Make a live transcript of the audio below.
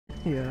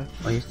Yeah.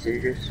 Are you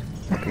serious?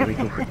 Okay, we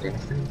go for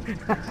tanks then.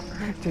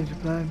 Change your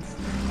plans.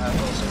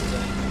 I've also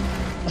done.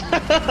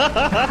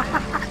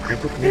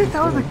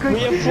 That was a good We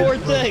have 4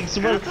 tanks,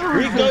 but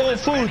we go on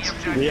foot.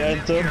 We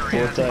enter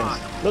 4 tanks.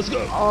 Let's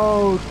go.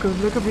 Oh, cause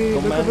look at me,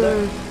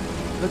 Commander.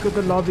 look at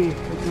the lobby. It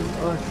is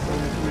us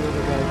and the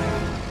other guys.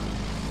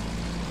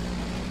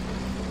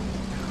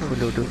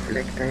 Follow the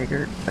flag,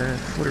 Tiger.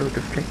 Follow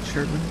the flag,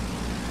 Sherman.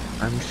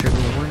 I'm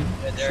Sherman 1,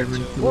 Yeah, there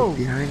Sherman too. 2 Whoa.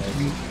 behind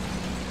me,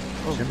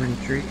 Oh. Sherman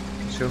 3,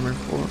 Sherman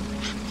 4,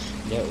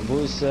 Yeah,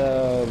 who's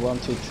 1,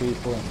 2, 3,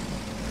 4?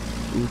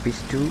 Oof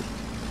is 2,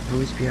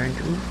 who is behind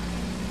Oof?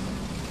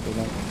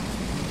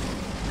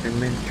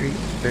 Sherman 3,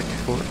 Dutch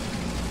 4.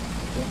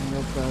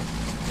 No problem.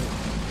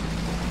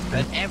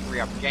 At every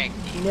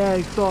objective. Yeah,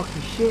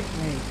 exactly. Shit,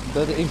 mate.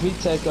 But if we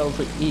take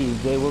over E,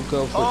 they will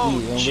go for Oh, E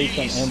and we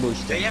can jeez. ambush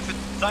They them. have a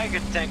Tiger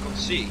tank on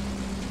C.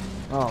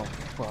 Oh,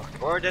 fuck.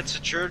 Or that's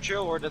a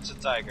Churchill, or that's a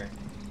Tiger.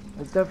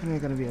 It's definitely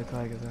gonna be a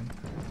Tiger then.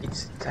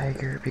 It's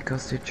Tiger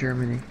because they're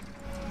Germany. The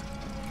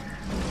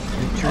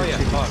Oh yeah,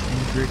 church fuck. is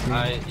in Britain.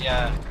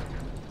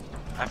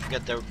 I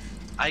forget that.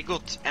 I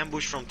got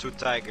ambushed from 2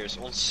 Tigers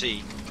on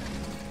C.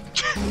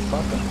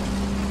 Fuck them.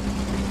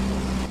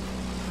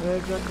 Where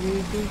exactly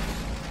is he?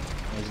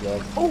 Is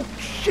that? Oh,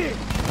 shit!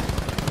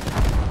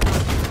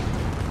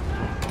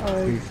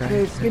 Revive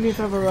Okay, skinnies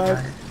have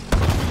arrived. revive.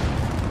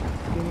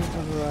 Skinnies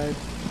have arrived.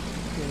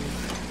 Okay.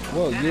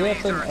 Whoa, you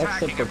have an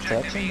extra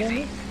protection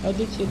damage? How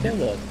did you do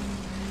that?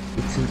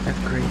 It's an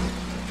upgrade.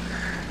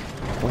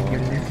 When you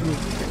level, you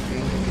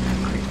can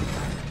upgrade it.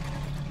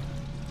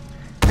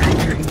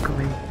 Tiger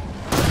incoming.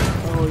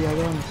 Oh yeah,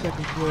 they're on the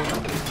second floor.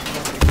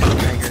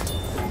 Tiger.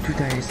 2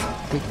 Tigers.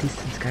 Take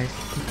distance, guys.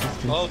 Take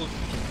distance. Oh,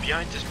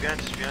 behind us, behind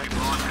us, behind us.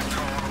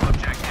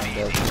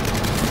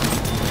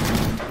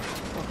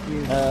 Fuck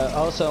you.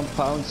 Also on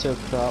Pouncer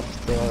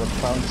Craft,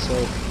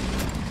 Pouncer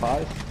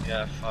 5.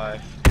 Yeah,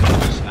 5.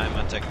 Because I'm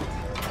attacking.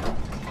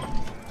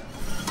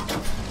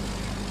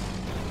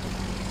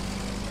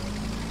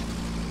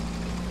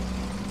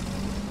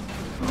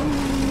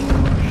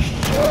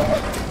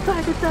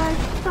 Tiger,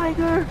 tiger,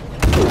 tiger!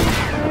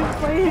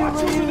 Right here,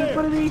 in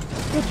front of me!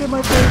 Get you in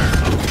my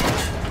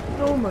face!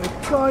 Oh my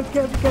god,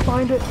 get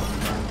behind it!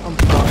 I'm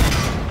fucked.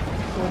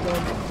 So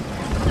done.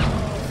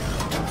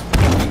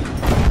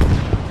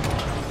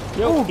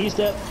 Yo, Oh. he's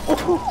dead.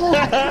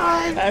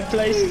 Nice! I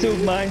placed 2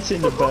 mines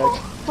in the back.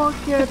 Fuck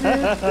yeah,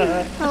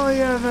 dude! Oh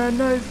yeah, man,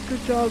 nice,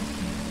 good job.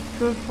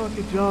 Good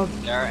fucking job.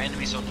 There are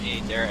enemies on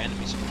E, there are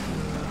enemies on E.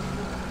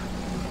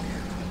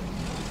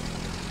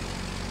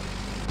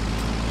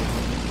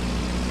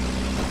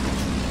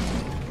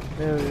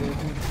 There he is,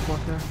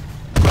 fucker.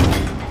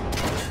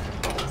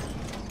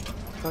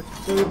 Fuck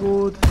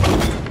disabled.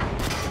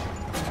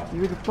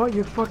 You can fight,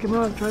 you fucking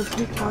run, try to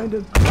sneak behind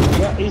him.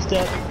 Yeah, he's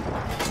dead.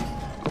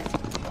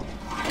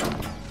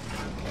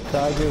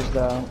 Tiger's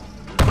down.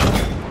 I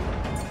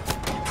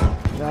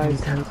Nice. need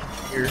help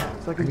here.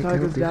 Second I need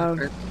Tiger's help down.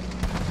 here.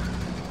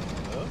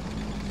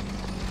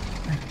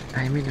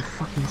 I'm in a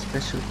fucking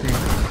special tank.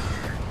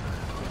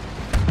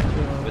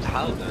 But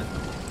how then?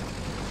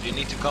 You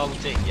need to call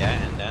it in, yeah,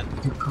 and then?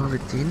 You call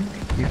it in,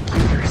 you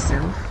kill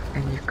yourself,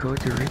 and you go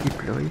to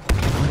redeploy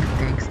on the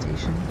tank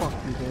station. Fuck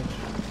you, bitch.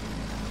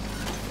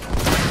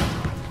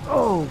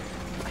 Oh!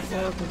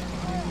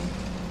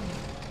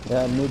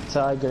 Yeah, need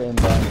Tiger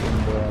inbound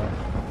in the...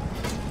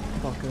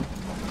 Fucker.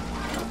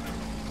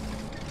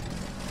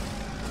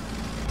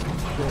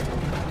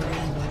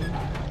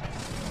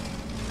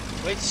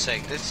 Wait a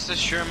sec, this is the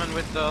Sherman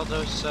with all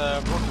those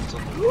rockets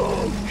on it.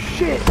 Oh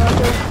shit!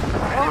 Tiger.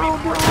 Oh no!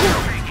 No!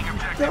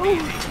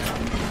 Please!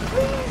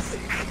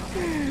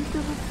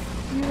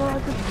 You are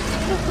the...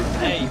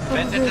 Hey,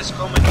 Bandit is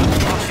coming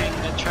with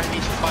fucking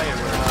Chinese fire,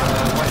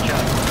 watch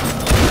out.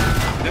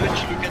 Dude,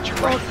 you get your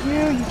right. Fuck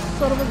you, you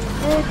son of a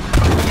bitch!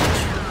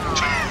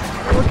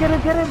 Oh, get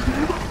him!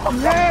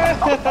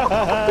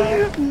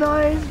 Yeah!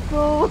 Nice,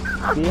 bro!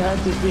 Behind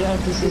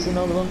this is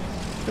another one.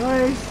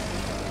 Nice!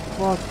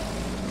 Fuck.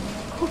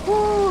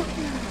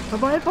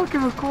 Am I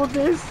fucking record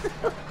this?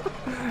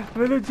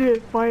 We're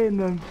legit fighting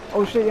them.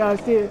 Oh shit, yeah, I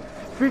see it.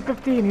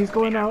 315, he's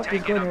going out,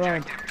 he's going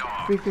around.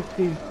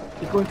 315,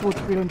 he's going towards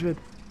 300.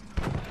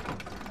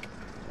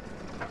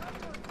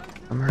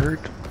 I'm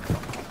hurt.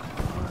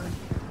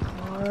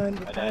 Come on,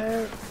 get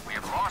there.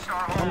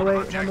 On the way,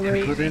 on the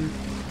way. Got him.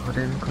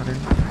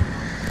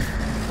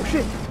 Oh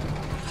shit!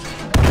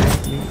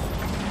 Me.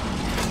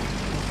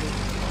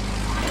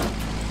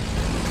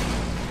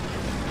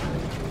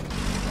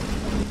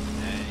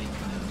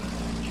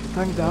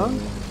 Tank down.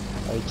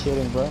 Are you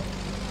cheering, bro?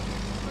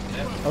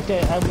 Yeah.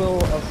 Okay, I will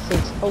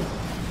fix... Oh!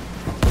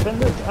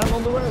 Bandit, I'm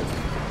on the way!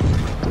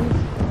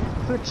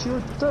 Fix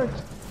your third!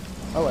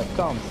 Oh, I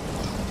can't.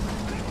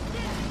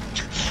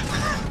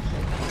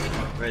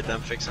 Wait,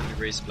 I'm fixing the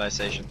resupply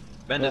station.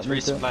 Bandit, Yeah,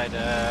 me too.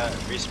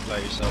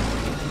 resupply yourself.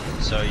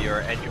 So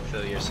your engine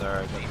failures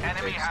are gonna be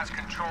Enemy fixed. has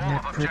control Yeah,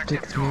 of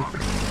objective protect me. Talk.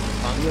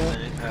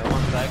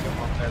 One tiger,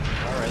 one tiger.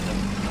 Alright then.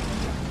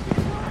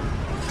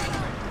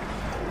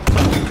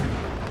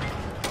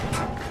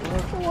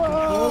 Whoa!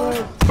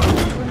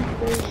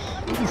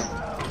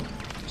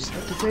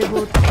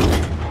 disabled.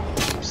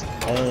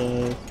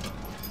 Hey.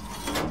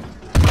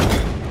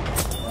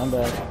 I'm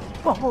back.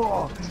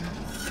 Oh!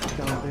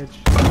 Dumb bitch.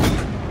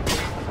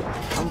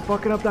 I'm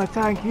fucking up that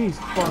tank. He's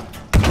fucked.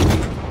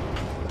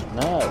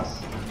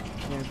 Nice.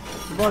 Yeah.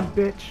 Run,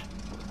 bitch.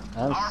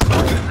 I'm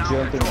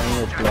jumping on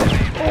your plane.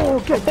 Oh,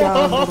 get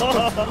down.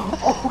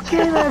 Oh,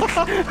 get it.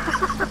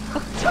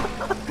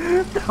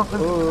 That was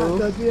Oh.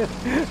 bad idea.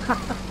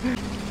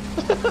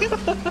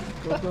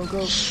 Go, go,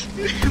 go.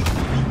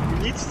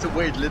 He needs to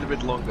wait a little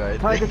bit longer, I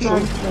Tiger think.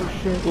 tank. No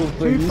shit. Oh, but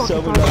Three you saw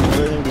fucking me like tigers.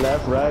 running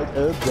left, right,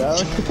 up,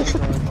 down.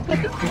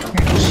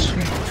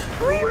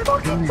 Three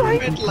fucking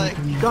tigers. Like,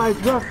 Guys,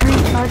 we have 3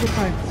 tiger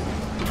tanks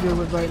to deal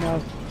with right now.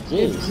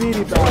 Jeez. It's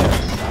really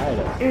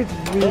bad. It's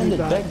really Bend it,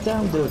 bad. back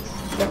down, dude.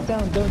 Back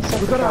down, don't We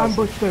sacrifice. gotta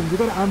ambush them. We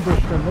gotta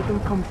ambush them. Let them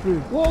come through.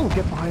 Whoa!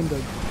 Get behind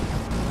them.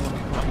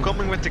 I'm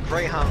coming with the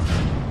Greyhound.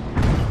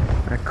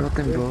 I got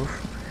them both.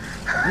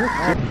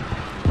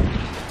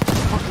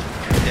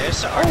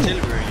 There's the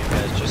artillery, you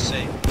guys, just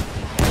saying.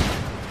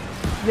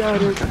 Yeah,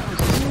 it is.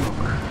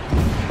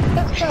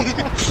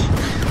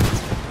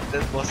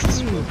 That was a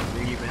smooth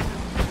agreement.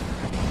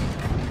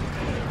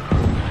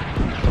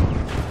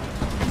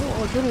 No,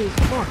 artillery is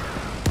fuck.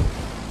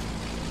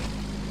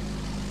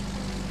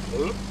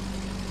 Oh?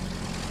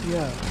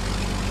 Yeah.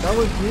 That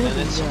was And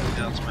really it's something bad.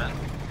 else, man.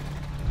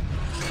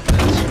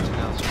 That's something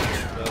else,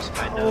 because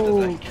I know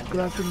that I Oh, can.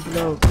 grab him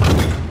below.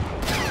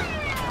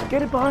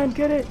 Get it behind,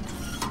 get it!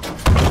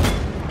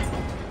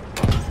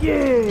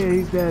 Yeah,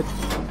 he's dead.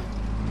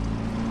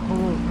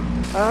 Oh,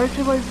 I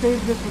actually might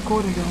save this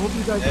recording. I hope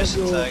you guys There's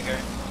have a your... tiger.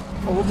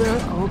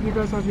 I hope you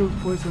guys have your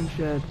poison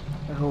shed.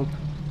 I hope.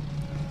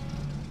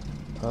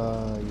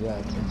 Yeah,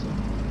 I think so.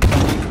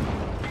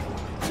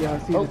 Yeah, I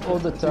see Oh, the, oh,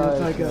 the I see the tiger,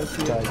 tiger. I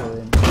see it. tiger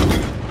in.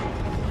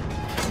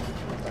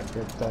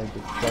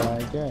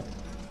 Tiger.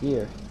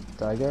 Here,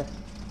 tiger.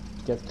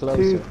 Get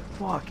closer. Dude,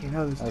 fucking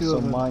hell, there's I have 2 of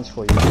some them. mines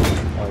for you.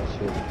 Oh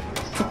shit.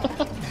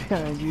 Yeah,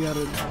 and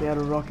they had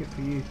a rocket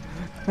for you.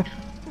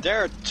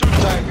 There are 2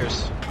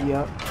 tigers.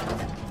 Yep.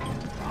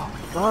 Oh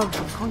my god, I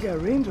can't get a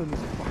range on this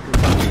fucker.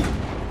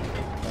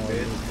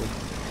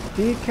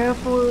 Be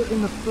careful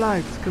in the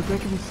flags, because there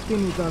can be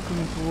skinnies that are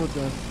coming towards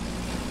us.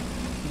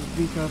 Just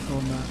be careful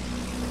on that.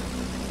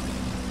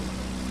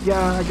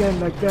 Yeah, again,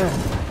 like that.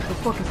 The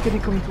fuck is skinny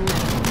coming towards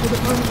us? To the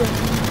front of it.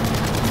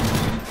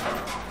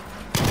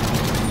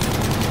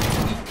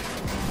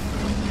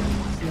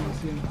 I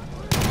see him.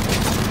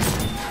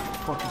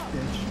 Fucking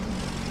bitch.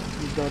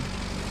 He's dead.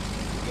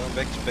 Going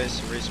back to base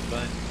to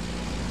resupply.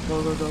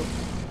 Go, go, go.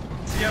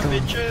 Yeah,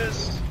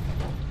 bitches!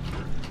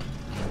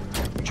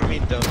 What you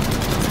mean, don't?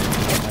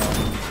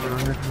 No,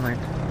 never mind.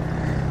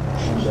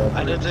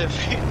 I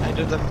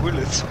don't have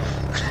bullets.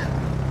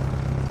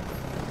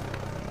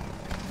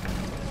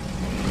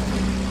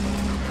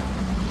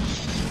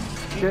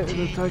 Get in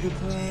the tiger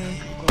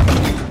tank.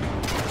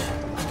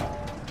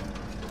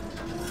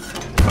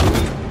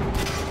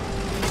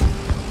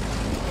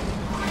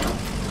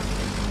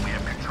 We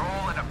have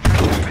control and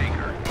objective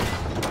Baker.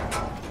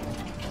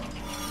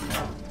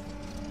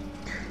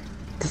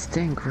 This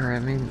tank where I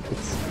mean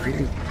it's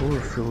really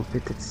powerful,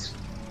 but it's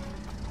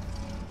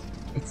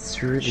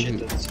really Shit,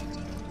 that's it.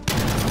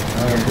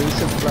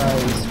 Resupply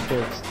is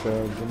fixed,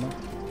 you know?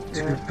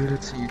 two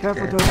bullets you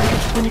Careful, dead. though.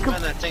 When you come.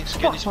 Man, I think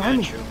Fuck, Skinny's behind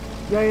me.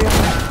 behind you.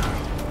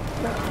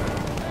 Yeah.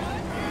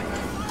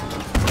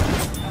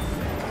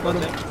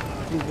 Nothing.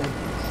 He's dead.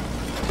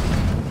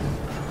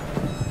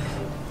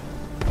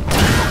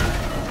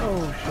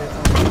 Oh shit.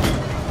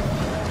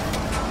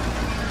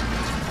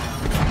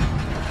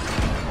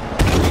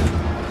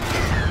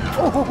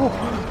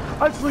 Oh,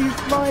 I saw you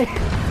fly.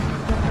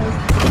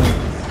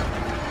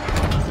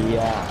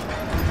 Yeah.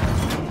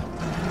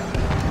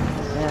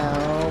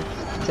 Help.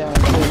 Don't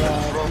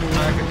Wrong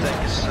target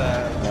tank is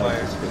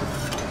fired.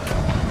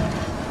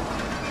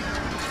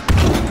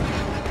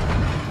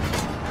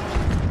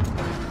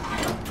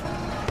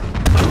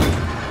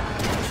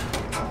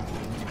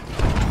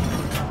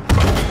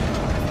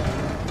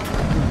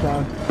 He's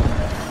down.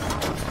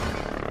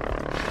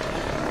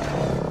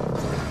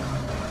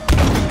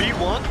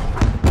 B1?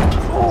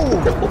 Oh!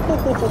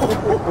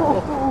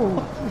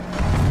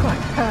 God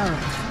damn.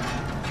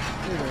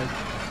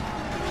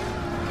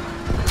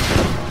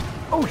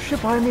 Oh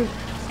shit, behind me!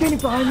 Skinny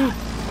behind me!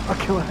 I'll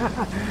kill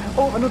her.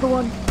 Oh, another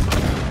one!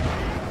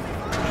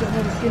 Shit,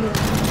 another skinny.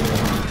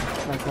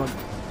 Nice one.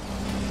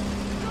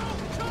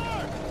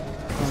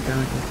 He's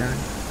down, he's down.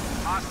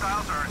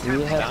 Hostiles are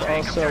We attempting have to take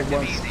also objective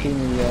one easy.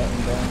 skinny in there.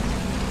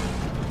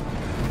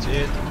 That's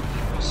it.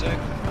 1 sec.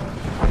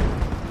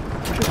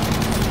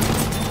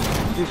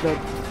 He's dead.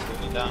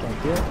 Going down.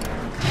 Thank you.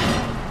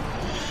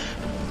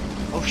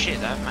 Oh shit,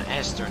 I have my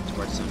ass turned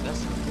towards them.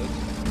 That's not good.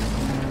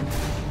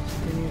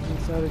 Skinny is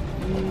inside of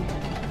me.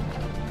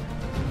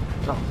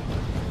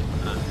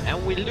 And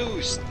we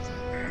lose.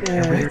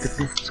 Yeah, we're Yeah, the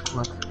best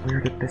squad.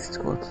 We're the best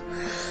squad.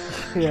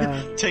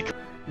 yeah. Take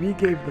We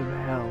gave them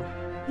hell.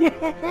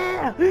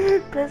 Yeah!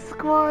 Best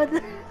squad!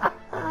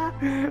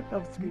 That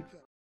was sweet.